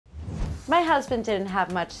My husband didn't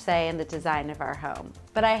have much say in the design of our home,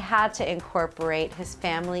 but I had to incorporate his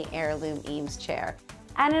family heirloom Eames chair.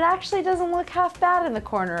 And it actually doesn't look half bad in the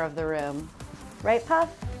corner of the room. Right, Puff?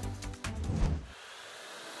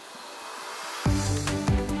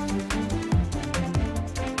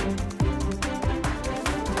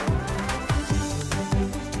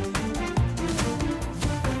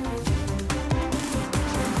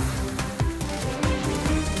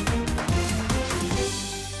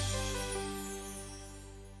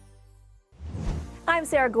 I'm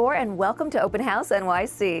Sara Gore and welcome to Open House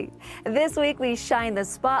NYC. This week we shine the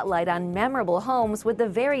spotlight on memorable homes with the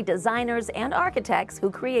very designers and architects who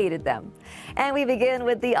created them. And we begin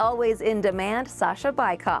with the always in demand Sasha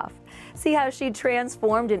Bikoff. See how she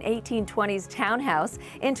transformed an 1820s townhouse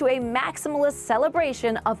into a maximalist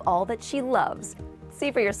celebration of all that she loves. See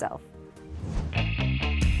for yourself.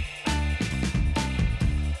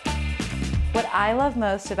 What I love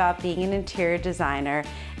most about being an interior designer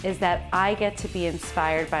is that I get to be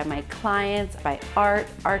inspired by my clients, by art,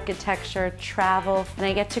 architecture, travel, and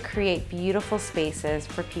I get to create beautiful spaces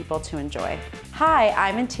for people to enjoy. Hi,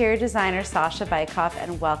 I'm interior designer Sasha Bikoff,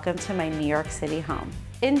 and welcome to my New York City home.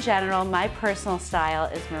 In general, my personal style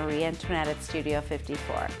is Marie Antoinette at Studio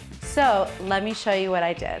 54. So let me show you what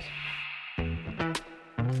I did.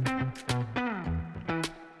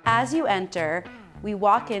 As you enter, we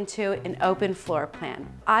walk into an open floor plan.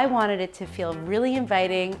 I wanted it to feel really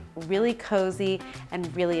inviting, really cozy,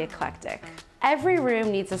 and really eclectic. Every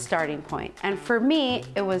room needs a starting point, and for me,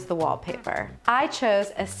 it was the wallpaper. I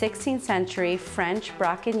chose a 16th century French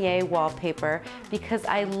Braquenie wallpaper because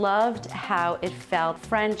I loved how it felt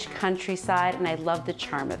French countryside, and I loved the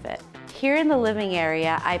charm of it. Here in the living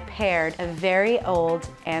area, I paired a very old,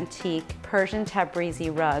 antique Persian Tabriz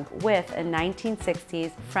rug with a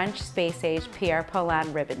 1960s French space-age Pierre Pollard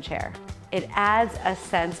ribbon chair. It adds a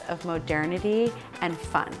sense of modernity and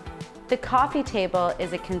fun. The coffee table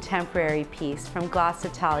is a contemporary piece from Glass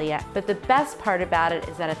Italia, but the best part about it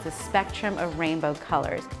is that it's a spectrum of rainbow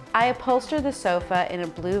colors. I upholstered the sofa in a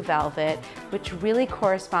blue velvet, which really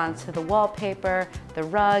corresponds to the wallpaper, the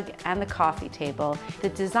rug, and the coffee table. The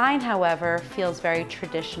design, however, feels very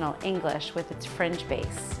traditional English with its fringe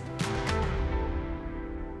base.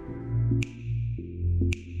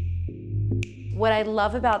 What I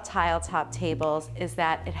love about tile top tables is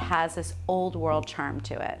that it has this old world charm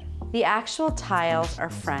to it. The actual tiles are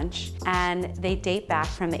French and they date back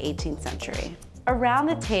from the 18th century. Around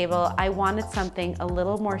the table, I wanted something a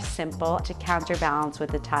little more simple to counterbalance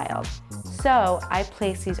with the tiles. So I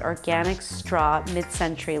placed these organic straw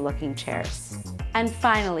mid-century looking chairs. And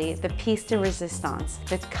finally, the piece de resistance,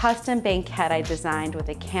 the custom banquette I designed with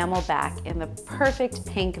a camel back in the perfect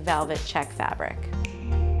pink velvet check fabric.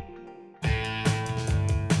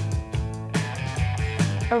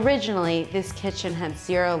 Originally, this kitchen had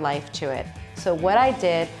zero life to it. So what I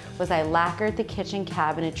did was I lacquered the kitchen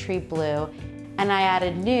cabinetry blue and I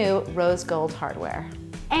added new rose gold hardware.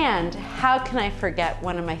 And how can I forget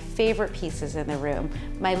one of my favorite pieces in the room,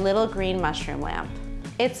 my little green mushroom lamp.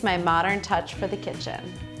 It's my modern touch for the kitchen.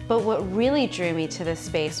 But what really drew me to this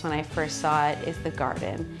space when I first saw it is the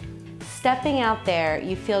garden. Stepping out there,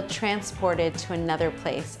 you feel transported to another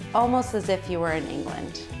place, almost as if you were in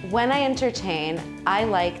England. When I entertain, I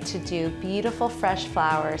like to do beautiful fresh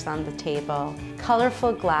flowers on the table,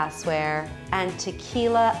 colorful glassware, and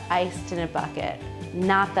tequila iced in a bucket.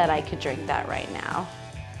 Not that I could drink that right now.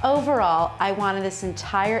 Overall, I wanted this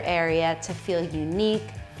entire area to feel unique,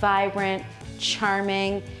 vibrant,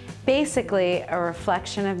 charming, basically a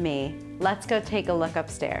reflection of me. Let's go take a look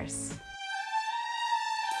upstairs.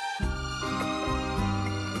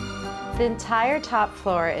 The entire top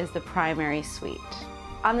floor is the primary suite.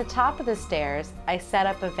 On the top of the stairs, I set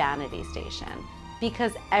up a vanity station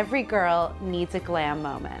because every girl needs a glam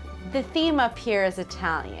moment. The theme up here is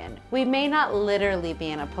Italian. We may not literally be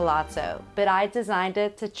in a palazzo, but I designed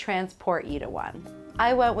it to transport you to one.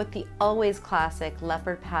 I went with the always classic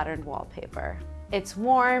leopard patterned wallpaper. It's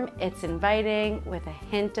warm, it's inviting, with a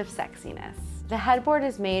hint of sexiness. The headboard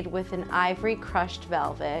is made with an ivory crushed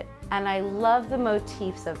velvet, and I love the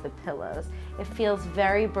motifs of the pillows. It feels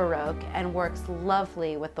very Baroque and works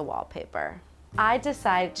lovely with the wallpaper. I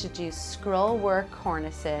decided to do scroll work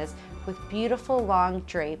cornices with beautiful long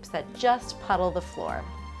drapes that just puddle the floor.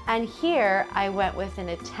 And here I went with an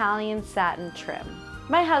Italian satin trim.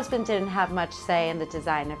 My husband didn't have much say in the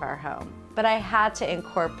design of our home, but I had to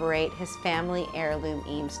incorporate his family heirloom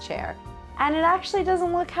Eames chair. And it actually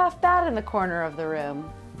doesn't look half bad in the corner of the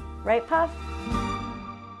room. Right, Puff?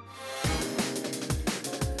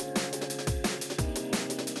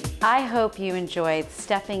 I hope you enjoyed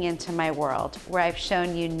stepping into my world where I've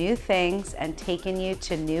shown you new things and taken you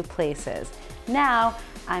to new places. Now,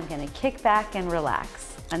 I'm gonna kick back and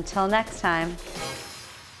relax. Until next time.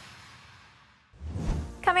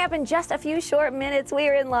 Coming up in just a few short minutes, we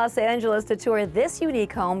are in Los Angeles to tour this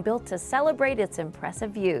unique home built to celebrate its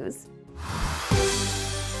impressive views.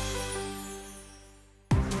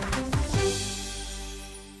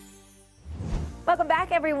 Welcome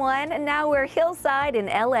back, everyone. Now we're hillside in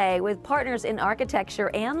LA with partners in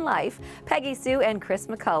architecture and life, Peggy Sue and Chris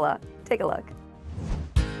McCullough. Take a look.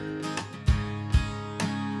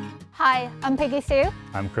 Hi, I'm Peggy Sue.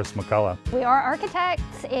 I'm Chris McCullough. We are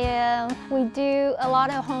architects and we do a lot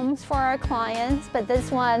of homes for our clients, but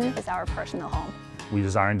this one is our personal home. We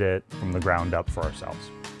designed it from the ground up for ourselves.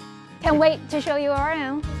 Can't wait to show you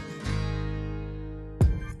around.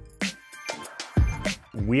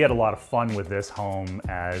 We had a lot of fun with this home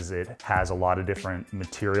as it has a lot of different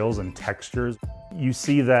materials and textures. You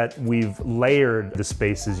see that we've layered the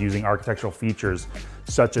spaces using architectural features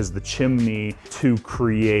such as the chimney to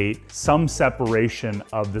create some separation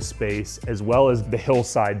of the space as well as the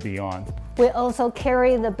hillside beyond. We also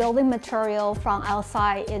carry the building material from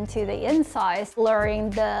outside into the inside,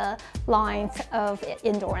 blurring the lines of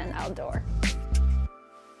indoor and outdoor.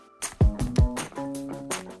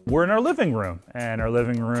 We're in our living room, and our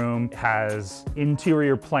living room has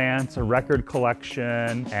interior plants, a record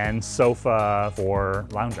collection, and sofa for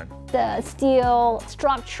lounging. The steel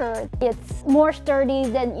structure, it's more sturdy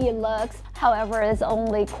than it looks. However, it's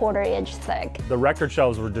only 1/4 inch thick. The record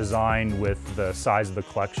shelves were designed with the size of the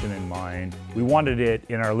collection in mind. We wanted it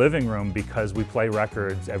in our living room because we play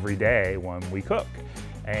records every day when we cook.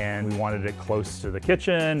 And we wanted it close to the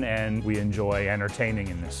kitchen, and we enjoy entertaining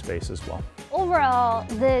in this space as well. Overall,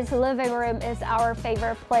 this living room is our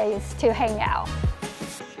favorite place to hang out.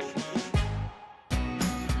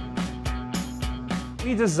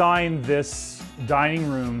 We designed this dining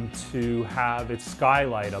room to have its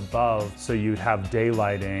skylight above so you'd have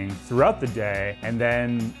daylighting throughout the day, and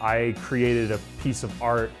then I created a piece of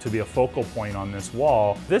art to be a focal point on this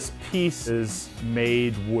wall. This piece is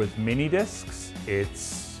made with mini discs.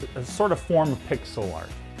 It's a sort of form of pixel art.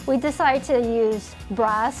 We decided to use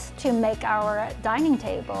brass to make our dining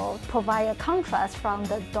table, provide a contrast from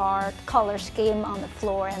the dark color scheme on the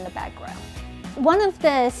floor and the background. One of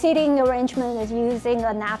the seating arrangements is using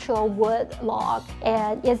a natural wood log,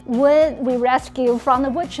 and it's wood we rescued from the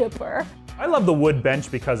wood chipper. I love the wood bench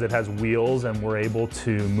because it has wheels and we're able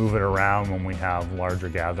to move it around when we have larger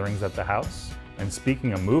gatherings at the house. And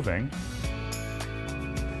speaking of moving,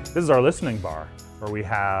 this is our listening bar, where we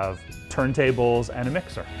have turntables and a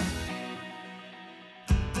mixer.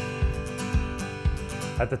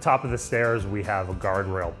 At the top of the stairs, we have a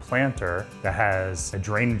guardrail planter that has a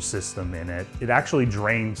drainage system in it. It actually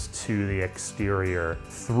drains to the exterior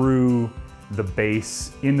through the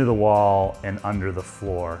base, into the wall, and under the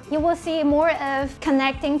floor. You will see more of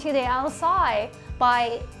connecting to the outside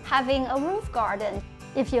by having a roof garden.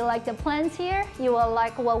 If you like the plants here, you will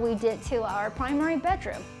like what we did to our primary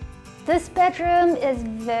bedroom. This bedroom is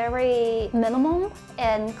very minimal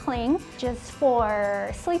and clean, just for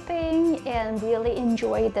sleeping and really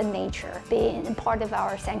enjoy the nature, being part of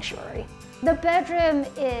our sanctuary. The bedroom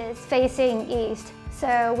is facing east,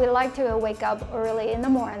 so we like to wake up early in the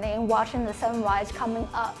morning watching the sunrise coming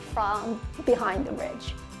up from behind the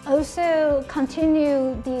ridge. Also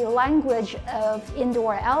continue the language of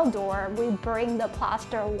indoor-outdoor. We bring the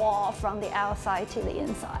plaster wall from the outside to the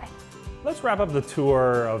inside. Let's wrap up the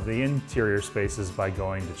tour of the interior spaces by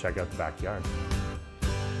going to check out the backyard.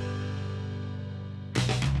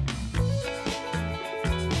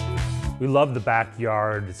 We love the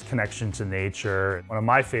backyard, its connection to nature. One of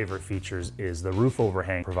my favorite features is the roof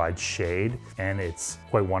overhang provides shade, and it's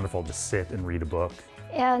quite wonderful to sit and read a book.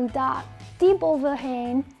 And that deep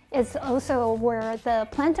overhang is also where the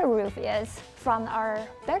planter roof is from our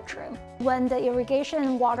bedroom. When the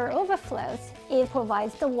irrigation water overflows, it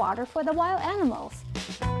provides the water for the wild animals.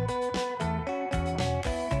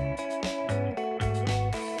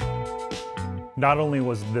 Not only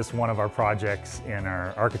was this one of our projects in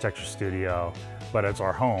our architecture studio, but it's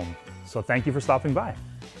our home. So thank you for stopping by.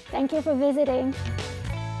 Thank you for visiting.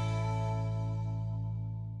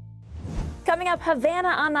 Coming up, Savannah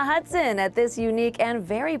on the Hudson at this unique and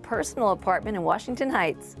very personal apartment in Washington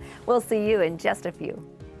Heights. We'll see you in just a few.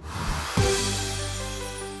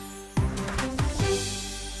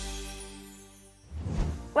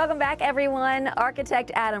 Welcome back, everyone. Architect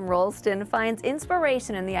Adam Rolston finds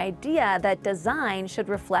inspiration in the idea that design should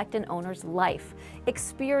reflect an owner's life,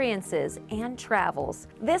 experiences, and travels.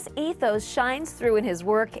 This ethos shines through in his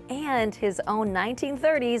work and his own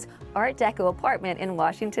 1930s Art Deco apartment in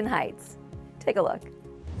Washington Heights. Take a look.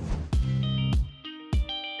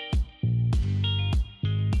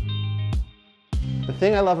 The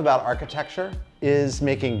thing I love about architecture is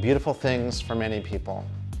making beautiful things for many people.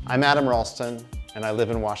 I'm Adam Rolston, and I live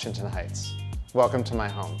in Washington Heights. Welcome to my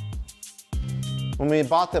home. When we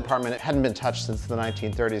bought the apartment, it hadn't been touched since the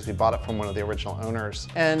 1930s. We bought it from one of the original owners.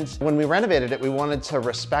 And when we renovated it, we wanted to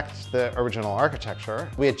respect the original architecture.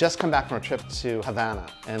 We had just come back from a trip to Havana.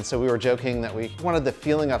 And so we were joking that we wanted the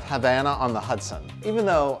feeling of Havana on the Hudson. Even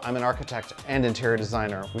though I'm an architect and interior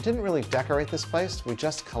designer, we didn't really decorate this place, we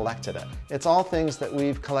just collected it. It's all things that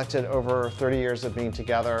we've collected over 30 years of being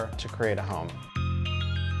together to create a home.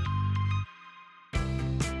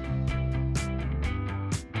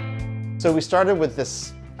 So we started with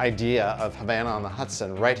this idea of Havana on the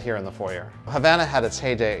Hudson right here in the foyer. Havana had its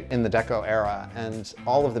heyday in the Deco era, and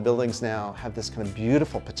all of the buildings now have this kind of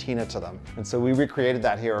beautiful patina to them. And so we recreated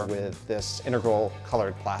that here with this integral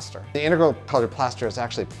colored plaster. The integral colored plaster is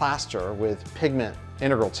actually plaster with pigment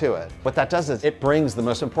integral to it. What that does is it brings the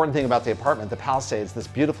most important thing about the apartment, the Palisades, this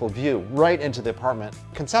beautiful view right into the apartment.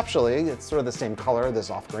 Conceptually, it's sort of the same color, this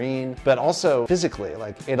off green, but also physically,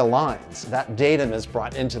 like it aligns. That datum is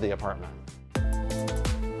brought into the apartment.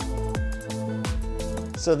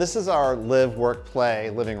 So this is our live, work,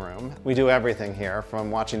 play living room. We do everything here,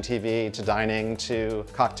 from watching TV to dining to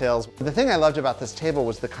cocktails. The thing I loved about this table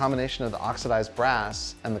was the combination of the oxidized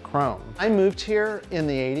brass and the chrome. I moved here in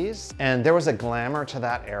the 80s, and there was a glamour to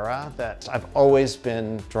that era that I've always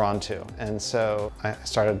been drawn to. And so I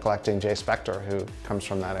started collecting Jay Spector, who comes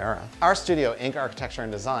from that era. Our studio, Inc. Architecture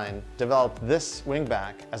and Design, developed this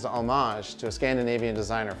wingback as an homage to a Scandinavian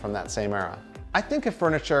designer from that same era. I think of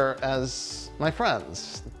furniture as my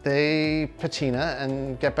friends. They patina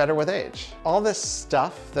and get better with age. All this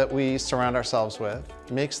stuff that we surround ourselves with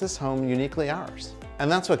makes this home uniquely ours. And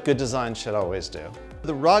that's what good design should always do.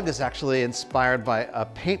 The rug is actually inspired by a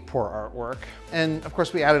paint pour artwork. And of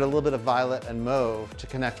course we added a little bit of violet and mauve to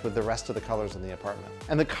connect with the rest of the colors in the apartment.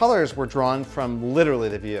 And the colors were drawn from literally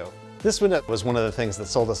the view. This window was one of the things that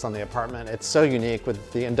sold us on the apartment. It's so unique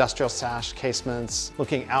with the industrial sash casements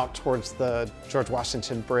looking out towards the George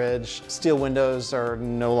Washington Bridge. Steel windows are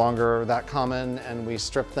no longer that common, and we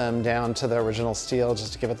stripped them down to the original steel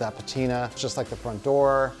just to give it that patina, just like the front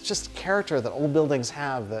door. It's just character that old buildings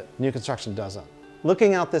have that new construction doesn't.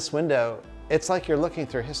 Looking out this window, it's like you're looking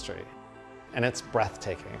through history, and it's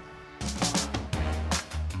breathtaking.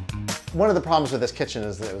 One of the problems with this kitchen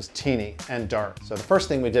is that it was teeny and dark. So the first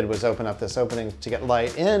thing we did was open up this opening to get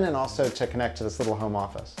light in and also to connect to this little home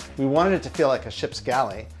office. We wanted it to feel like a ship's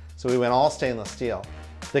galley, so we went all stainless steel.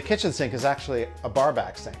 The kitchen sink is actually a bar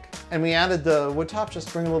back sink. And we added the wood top just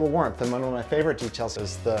to bring a little warmth. And one of my favorite details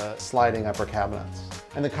is the sliding upper cabinets.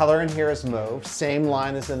 And the color in here is mauve, same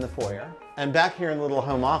line as in the foyer. And back here in the little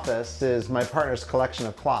home office is my partner's collection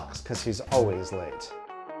of clocks, because he's always late.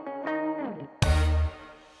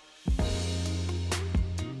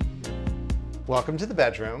 Welcome to the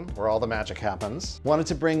bedroom, where all the magic happens. Wanted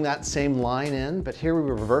to bring that same line in, but here we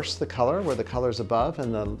reverse the color where the color's above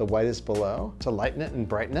and the white is below to lighten it and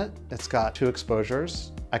brighten it. It's got 2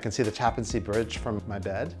 exposures. I can see the Tappan Zee Bridge from my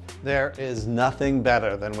bed. There is nothing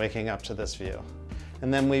better than waking up to this view.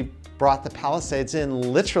 And then we brought the Palisades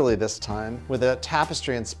in literally this time with a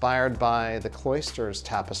tapestry inspired by the Cloisters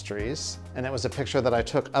tapestries. And it was a picture that I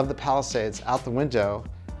took of the Palisades out the window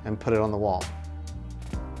and put it on the wall.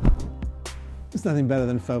 There's nothing better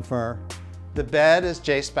than faux fur. The bed is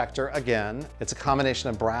Jay Spector again. It's a combination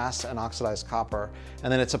of brass and oxidized copper,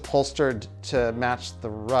 and then it's upholstered to match the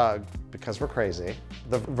rug because we're crazy.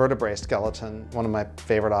 The vertebrae skeleton, one of my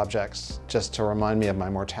favorite objects, just to remind me of my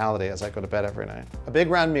mortality as I go to bed every night. A big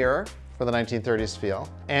round mirror for the 1930s feel,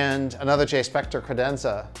 and another Jay Spector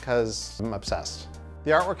credenza because I'm obsessed.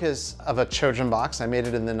 The artwork is of a Trojan box. I made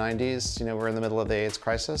it in the 90s. You know, we're in the middle of the AIDS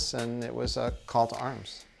crisis, and it was a call to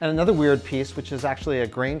arms. And another weird piece, which is actually a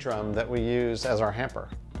grain drum that we use as our hamper.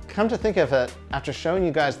 Come to think of it, after showing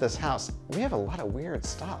you guys this house, we have a lot of weird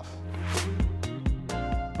stuff.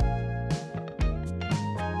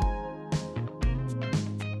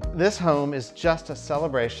 This home is just a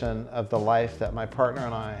celebration of the life that my partner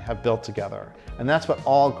and I have built together. And that's what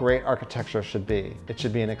all great architecture should be. It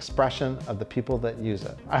should be an expression of the people that use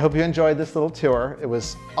it. I hope you enjoyed this little tour. It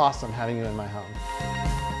was awesome having you in my home.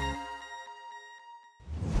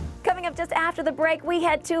 Coming up just after the break, we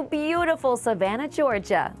head to beautiful Savannah,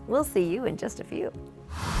 Georgia. We'll see you in just a few.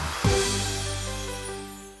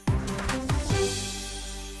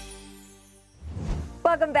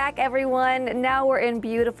 Welcome back, everyone. Now we're in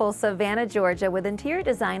beautiful Savannah, Georgia with interior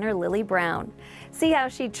designer Lily Brown. See how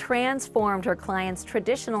she transformed her client's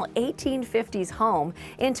traditional 1850s home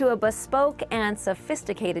into a bespoke and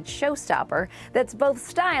sophisticated showstopper that's both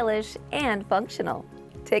stylish and functional.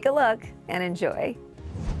 Take a look and enjoy.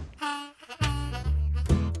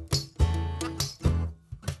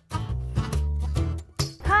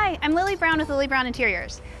 Hi, I'm Lily Brown with Lily Brown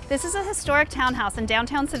Interiors. This is a historic townhouse in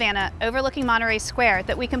downtown Savannah overlooking Monterey Square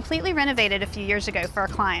that we completely renovated a few years ago for a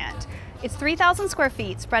client. It's 3,000 square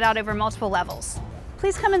feet spread out over multiple levels.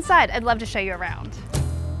 Please come inside, I'd love to show you around.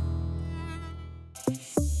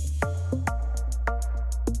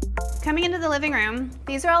 Coming into the living room,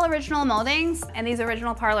 these are all original moldings, and these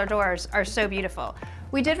original parlor doors are so beautiful.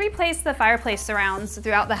 We did replace the fireplace surrounds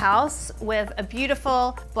throughout the house with a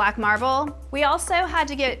beautiful black marble. We also had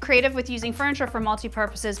to get creative with using furniture for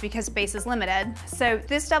multi-purposes because space is limited. So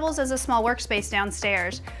this doubles as a small workspace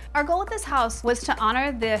downstairs. Our goal with this house was to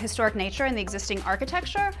honor the historic nature and the existing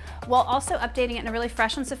architecture while also updating it in a really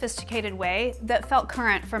fresh and sophisticated way that felt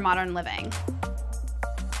current for modern living.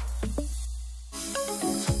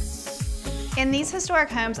 In these historic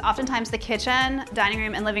homes, oftentimes the kitchen, dining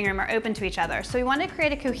room, and living room are open to each other. So we wanted to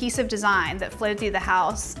create a cohesive design that flowed through the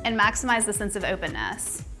house and maximize the sense of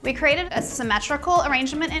openness. We created a symmetrical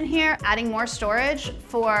arrangement in here, adding more storage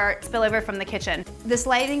for spillover from the kitchen. This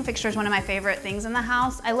lighting fixture is one of my favorite things in the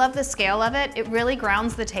house. I love the scale of it. It really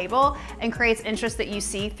grounds the table and creates interest that you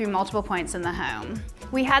see through multiple points in the home.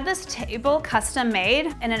 We had this table custom made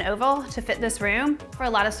in an oval to fit this room for a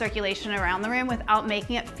lot of circulation around the room without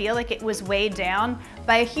making it feel like it was weighed down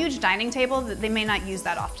by a huge dining table that they may not use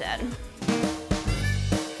that often.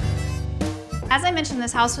 As I mentioned,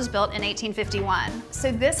 this house was built in 1851. So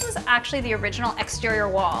this was actually the original exterior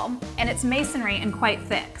wall, and it's masonry and quite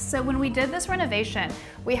thick. So when we did this renovation,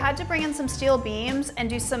 we had to bring in some steel beams and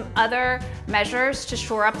do some other measures to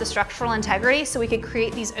shore up the structural integrity so we could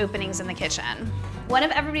create these openings in the kitchen. One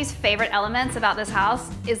of everybody's favorite elements about this house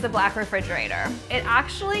is the black refrigerator. It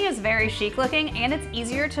actually is very chic looking, and it's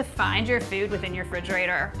easier to find your food within your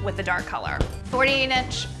refrigerator with the dark color.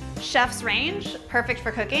 48-inch chef's range, perfect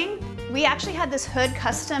for cooking. We actually had this hood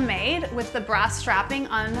custom made with the brass strapping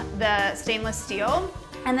on the stainless steel.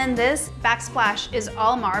 And then this backsplash is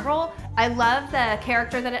all marble. I love the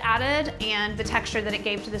character that it added and the texture that it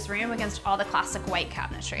gave to this room against all the classic white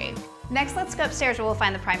cabinetry. Next, let's go upstairs where we'll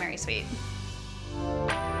find the primary suite.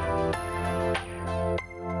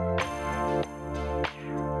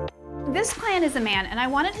 This client is a man, and I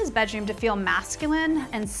wanted his bedroom to feel masculine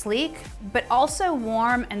and sleek, but also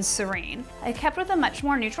warm and serene. I kept with a much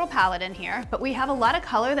more neutral palette in here, but we have a lot of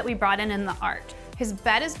color that we brought in the art. His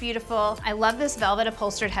bed is beautiful. I love this velvet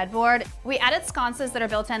upholstered headboard. We added sconces that are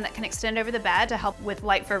built in that can extend over the bed to help with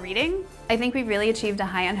light for reading. I think we really achieved a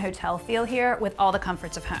high-end hotel feel here with all the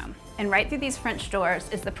comforts of home. And right through these French doors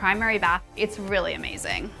is the primary bath. It's really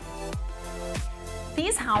amazing.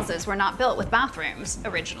 These houses were not built with bathrooms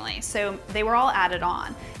originally, so they were all added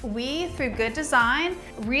on. We, through good design,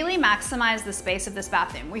 really maximized the space of this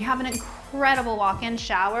bathroom. We have an incredible walk-in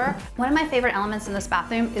shower. One of my favorite elements in this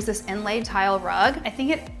bathroom is this inlaid tile rug. I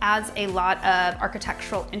think it adds a lot of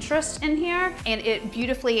architectural interest in here, and it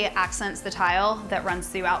beautifully accents the tile that runs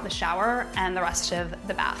throughout the shower and the rest of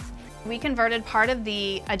the bath. We converted part of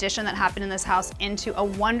the addition that happened in this house into a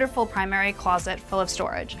wonderful primary closet full of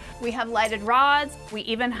storage. We have lighted rods. We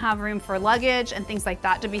even have room for luggage and things like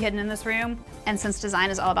that to be hidden in this room. And since design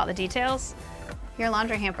is all about the details, your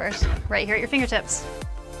laundry hampers right here at your fingertips.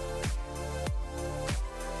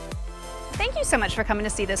 Thank you so much for coming to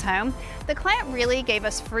see this home. The client really gave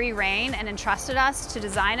us free rein and entrusted us to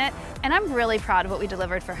design it, and I'm really proud of what we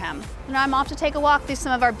delivered for him. Now I'm off to take a walk through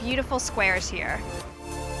some of our beautiful squares here.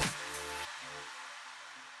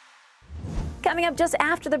 Coming up just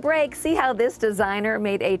after the break, see how this designer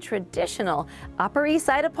made a traditional Upper East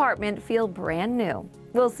Side apartment feel brand new.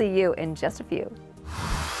 We'll see you in just a few.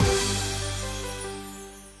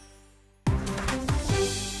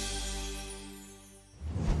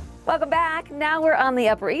 Welcome back. Now we're on the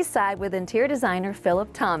Upper East Side with interior designer Philip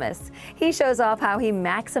Thomas. He shows off how he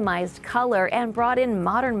maximized color and brought in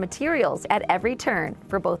modern materials at every turn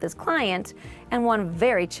for both his client and one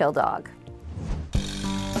very chill dog.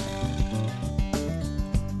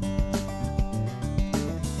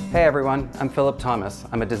 Hey everyone, I'm Philip Thomas.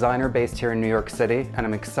 I'm a designer based here in New York City, and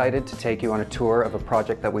I'm excited to take you on a tour of a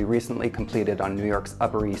project that we recently completed on New York's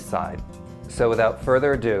Upper East Side. So without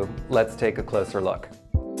further ado, let's take a closer look.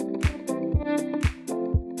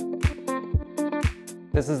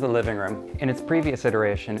 This is the living room. In its previous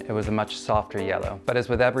iteration, it was a much softer yellow, but as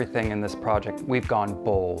with everything in this project, we've gone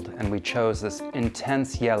bold, and we chose this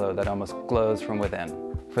intense yellow that almost glows from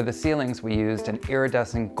within. For the ceilings, we used an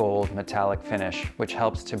iridescent gold metallic finish, which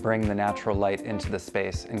helps to bring the natural light into the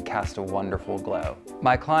space and cast a wonderful glow.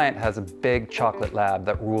 My client has a big chocolate lab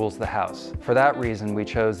that rules the house. For that reason, we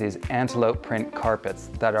chose these antelope print carpets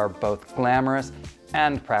that are both glamorous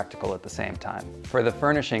and practical at the same time. For the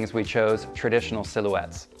furnishings, we chose traditional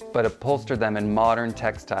silhouettes, but upholstered them in modern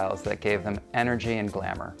textiles that gave them energy and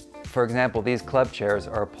glamour. For example, these club chairs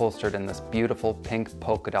are upholstered in this beautiful pink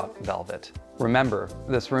polka dot velvet. Remember,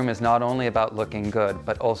 this room is not only about looking good,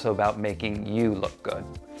 but also about making you look good.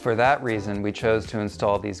 For that reason, we chose to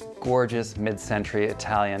install these gorgeous mid-century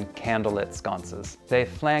Italian candlelit sconces. They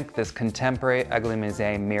flank this contemporary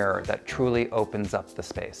aglamise mirror that truly opens up the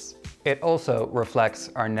space. It also reflects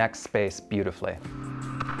our next space beautifully.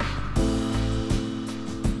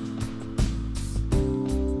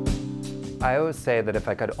 I always say that if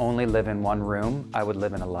I could only live in one room, I would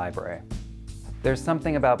live in a library. There's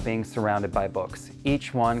something about being surrounded by books.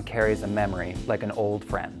 Each one carries a memory, like an old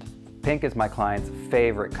friend. Pink is my client's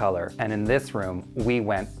favorite color, and in this room, we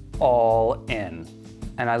went all in.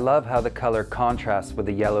 And I love how the color contrasts with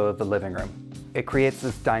the yellow of the living room. It creates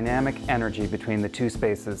this dynamic energy between the two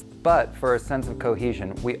spaces, but for a sense of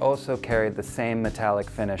cohesion, we also carried the same metallic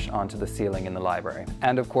finish onto the ceiling in the library.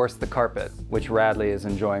 And of course the carpet, which Radley is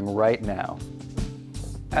enjoying right now.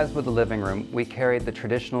 As with the living room, we carried the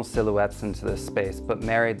traditional silhouettes into this space, but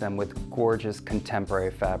married them with gorgeous contemporary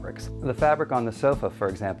fabrics. The fabric on the sofa, for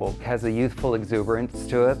example, has a youthful exuberance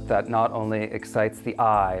to it that not only excites the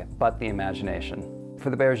eye, but the imagination. For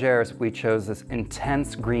the bergères, we chose this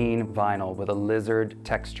intense green vinyl with a lizard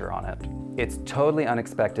texture on it. It's totally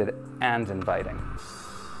unexpected and inviting.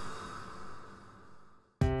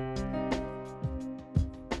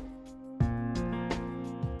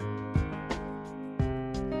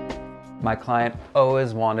 My client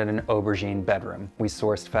always wanted an aubergine bedroom. We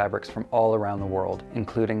sourced fabrics from all around the world,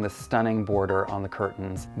 including the stunning border on the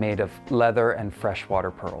curtains made of leather and freshwater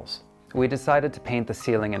pearls. We decided to paint the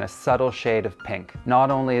ceiling in a subtle shade of pink.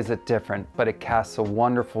 Not only is it different, but it casts a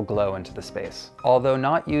wonderful glow into the space. Although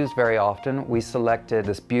not used very often, we selected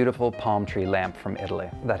this beautiful palm tree lamp from Italy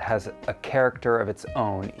that has a character of its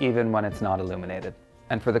own even when it's not illuminated.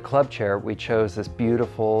 And for the club chair, we chose this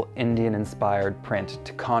beautiful Indian-inspired print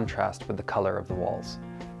to contrast with the color of the walls.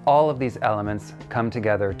 All of these elements come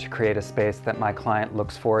together to create a space that my client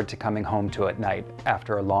looks forward to coming home to at night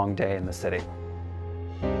after a long day in the city.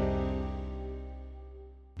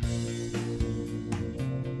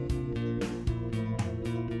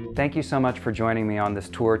 Thank you so much for joining me on this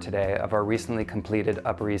tour today of our recently completed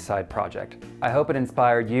Upper East Side project. I hope it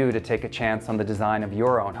inspired you to take a chance on the design of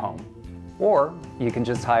your own home. Or you can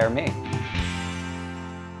just hire me.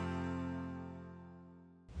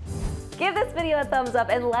 Give this video a thumbs up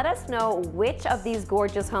and let us know which of these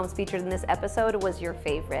gorgeous homes featured in this episode was your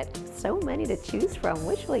favorite. So many to choose from.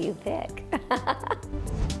 Which will you pick?